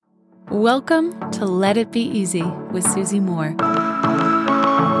Welcome to Let It Be Easy with Susie Moore.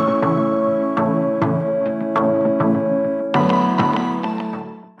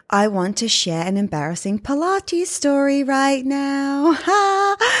 I want to share an embarrassing Pilates story right now.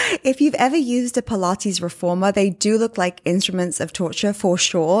 If you've ever used a Pilates reformer, they do look like instruments of torture for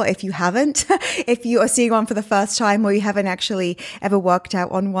sure. If you haven't, if you are seeing one for the first time or you haven't actually ever worked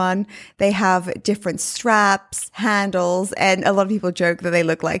out on one, they have different straps, handles, and a lot of people joke that they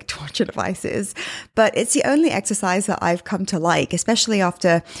look like torture devices. But it's the only exercise that I've come to like, especially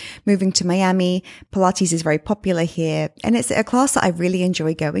after moving to Miami. Pilates is very popular here, and it's a class that I really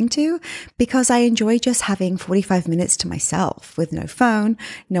enjoy going to because I enjoy just having 45 minutes to myself with no phone,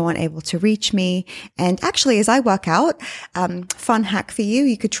 no one able to reach me. And actually, as I work out, fun hack for you,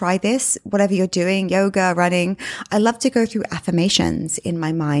 you could try this, whatever you're doing, yoga, running. I love to go through affirmations in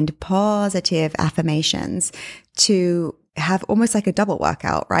my mind, positive affirmations to have almost like a double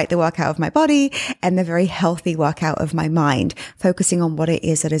workout, right? The workout of my body and the very healthy workout of my mind, focusing on what it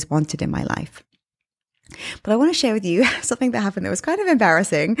is that is wanted in my life. But I want to share with you something that happened that was kind of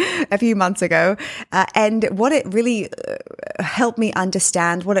embarrassing a few months ago, and what it really helped me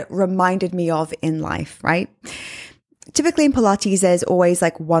understand, what it reminded me of in life, right? Typically in Pilates, there's always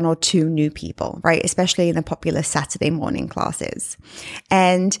like one or two new people, right? Especially in the popular Saturday morning classes.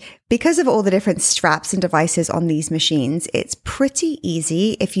 And because of all the different straps and devices on these machines, it's pretty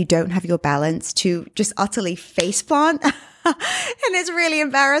easy if you don't have your balance to just utterly face plant. And it's really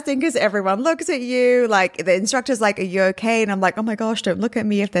embarrassing because everyone looks at you, like the instructor's like, are you okay? And I'm like, oh my gosh, don't look at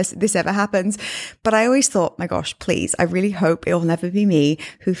me if this ever happens. But I always thought, my gosh, please, I really hope it'll never be me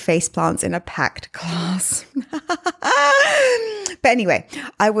who face plants in a packed class. But anyway,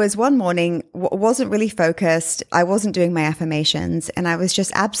 I was one morning, wasn't really focused. I wasn't doing my affirmations, and I was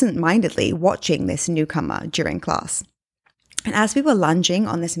just absent-mindedly watching this newcomer during class. And as we were lunging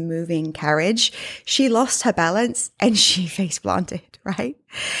on this moving carriage, she lost her balance and she face planted, right?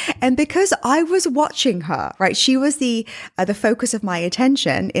 And because I was watching her, right, she was the focus of my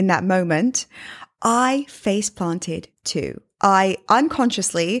attention in that moment, I face planted too. I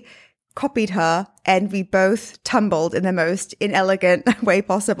unconsciously copied her and we both tumbled in the most inelegant way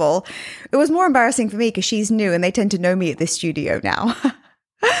possible. It was more embarrassing for me because she's new and they tend to know me at this studio now.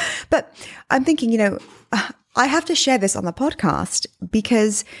 But I'm thinking, I have to share this on the podcast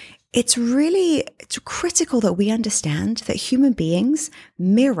because it's critical that we understand that human beings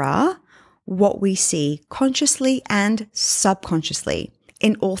mirror what we see consciously and subconsciously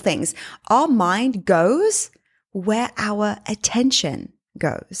in all things. Our mind goes where our attention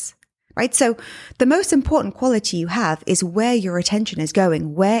goes, right? So the most important quality you have is where your attention is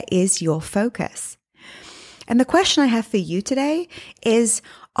going. Where is your focus? And the question I have for you today is,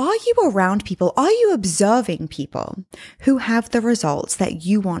 are you around people? Are you observing people who have the results that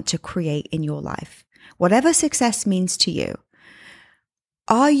you want to create in your life? Whatever success means to you.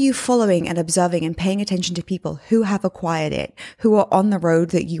 Are you following and observing and paying attention to people who have acquired it, who are on the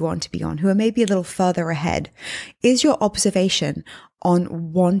road that you want to be on, who are maybe a little further ahead? Is your observation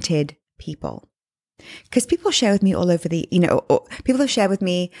on wanted people? Because people share with me all over people have shared with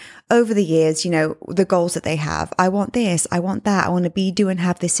me over the years, the goals that they have. I want this, I want that, I want to do and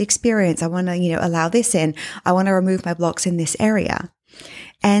have this experience. I want to, allow this in. I want to remove my blocks in this area.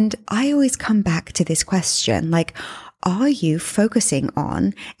 And I always come back to this question, like, are you focusing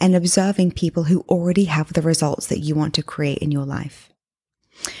on and observing people who already have the results that you want to create in your life?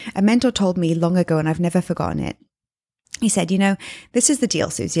 A mentor told me long ago, and I've never forgotten it. He said, this is the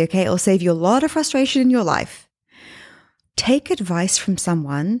deal, Susie, okay? It'll save you a lot of frustration in your life. Take advice from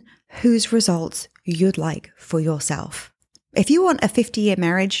someone whose results you'd like for yourself. If you want a 50-year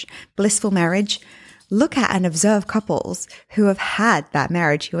marriage, blissful marriage, look at and observe couples who have had that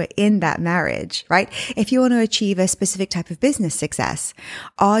marriage, who are in that marriage, right? If you want to achieve a specific type of business success,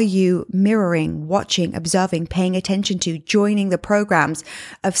 are you mirroring, watching, observing, paying attention to, joining the programs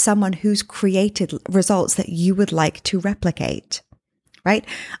of someone who's created results that you would like to replicate, right?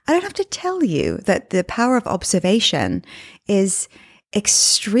 I don't have to tell you that the power of observation is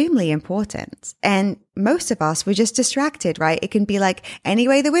extremely important. And most of us, we're just distracted, right? It can be like, any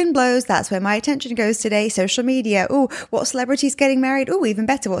way the wind blows, that's where my attention goes today. Social media. Oh, what celebrity's getting married? Oh, even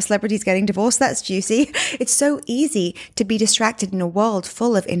better, what celebrity's getting divorced? That's juicy. It's so easy to be distracted in a world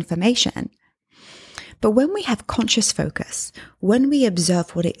full of information. But when we have conscious focus, when we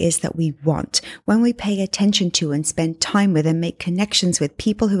observe what it is that we want, when we pay attention to and spend time with and make connections with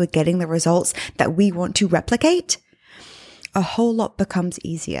people who are getting the results that we want to replicate, a whole lot becomes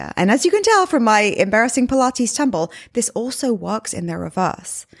easier. And as you can tell from my embarrassing Pilates tumble, this also works in the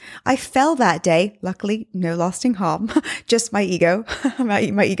reverse. I fell that day, luckily no lasting harm, just my ego. my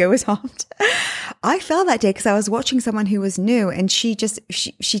ego was harmed. I fell that day because I was watching someone who was new and she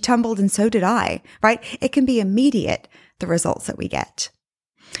tumbled and so did I, right? It can be immediate, the results that we get.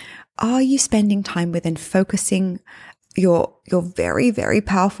 Are you spending time with and focusing your very, very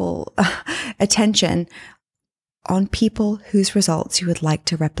powerful attention on people whose results you would like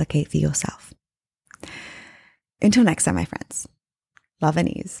to replicate for yourself? Until next time, my friends, love and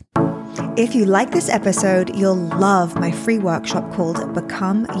ease. If you like this episode, you'll love my free workshop called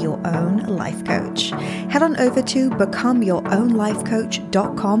Become Your Own Life Coach. Head on over to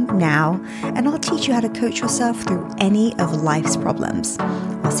becomeyourownlifecoach.com now, and I'll teach you how to coach yourself through any of life's problems.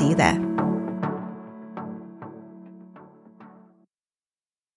 I'll see you there.